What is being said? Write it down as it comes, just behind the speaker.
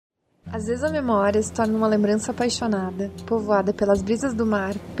Às vezes a memória se torna uma lembrança apaixonada, povoada pelas brisas do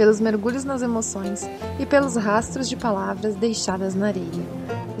mar, pelos mergulhos nas emoções e pelos rastros de palavras deixadas na areia.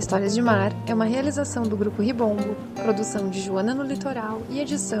 Histórias de Mar é uma realização do Grupo Ribombo, produção de Joana no Litoral e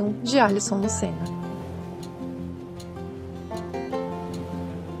edição de Alisson Lucena.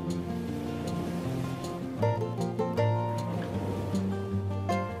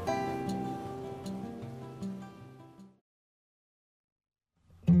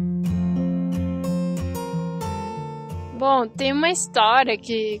 Bom, tem uma história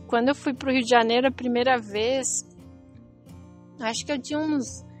que quando eu fui pro Rio de Janeiro a primeira vez, acho que eu tinha uns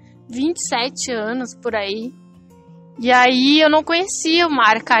 27 anos por aí, e aí eu não conhecia o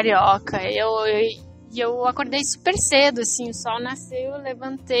mar carioca. Eu acordei super cedo, assim, o sol nasceu, eu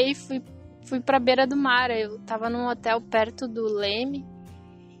levantei e fui pra beira do mar. Eu tava num hotel perto do Leme,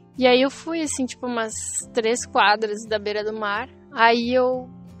 e aí eu fui, assim, tipo umas 3 quadras da beira do mar. Aí eu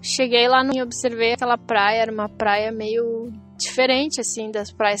cheguei lá e observei aquela praia, era uma praia meio diferente, assim,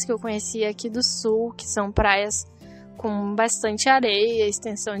 das praias que eu conhecia aqui do sul, que são praias com bastante areia,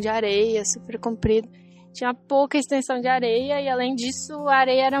 extensão de areia, super comprida. Tinha pouca extensão de areia e, além disso, a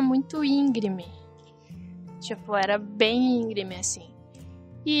areia era muito íngreme. Tipo, era bem íngreme, assim.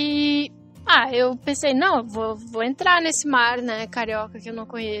 E, eu pensei, não, vou entrar nesse mar, né, carioca, que eu não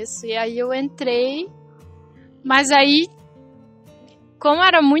conheço. E aí eu entrei, mas aí, como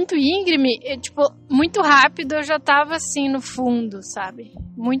era muito íngreme, muito rápido eu já tava assim no fundo, sabe?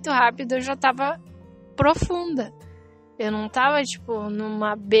 Muito rápido eu já tava profunda. Eu não tava,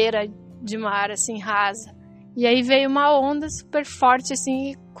 numa beira de mar, assim, rasa. E aí veio uma onda super forte,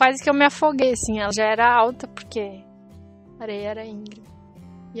 assim, e quase que eu me afoguei, assim. Ela já era alta, porque a areia era íngreme.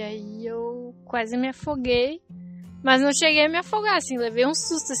 E aí eu quase me afoguei, mas não cheguei a me afogar, assim. Levei um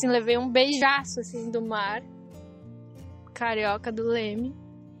susto, assim, levei um beijaço, assim, do mar carioca do Leme.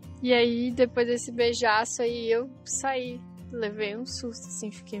 E aí, depois desse beijaço aí, eu saí. Levei um susto,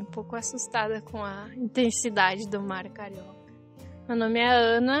 assim, fiquei um pouco assustada com a intensidade do mar carioca. Meu nome é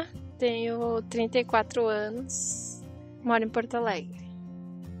Ana, tenho 34 anos, moro em Porto Alegre.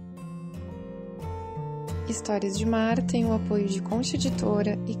 Histórias de Mar tem o apoio de Concha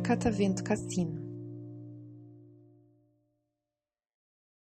Editora e Catavento Cassino.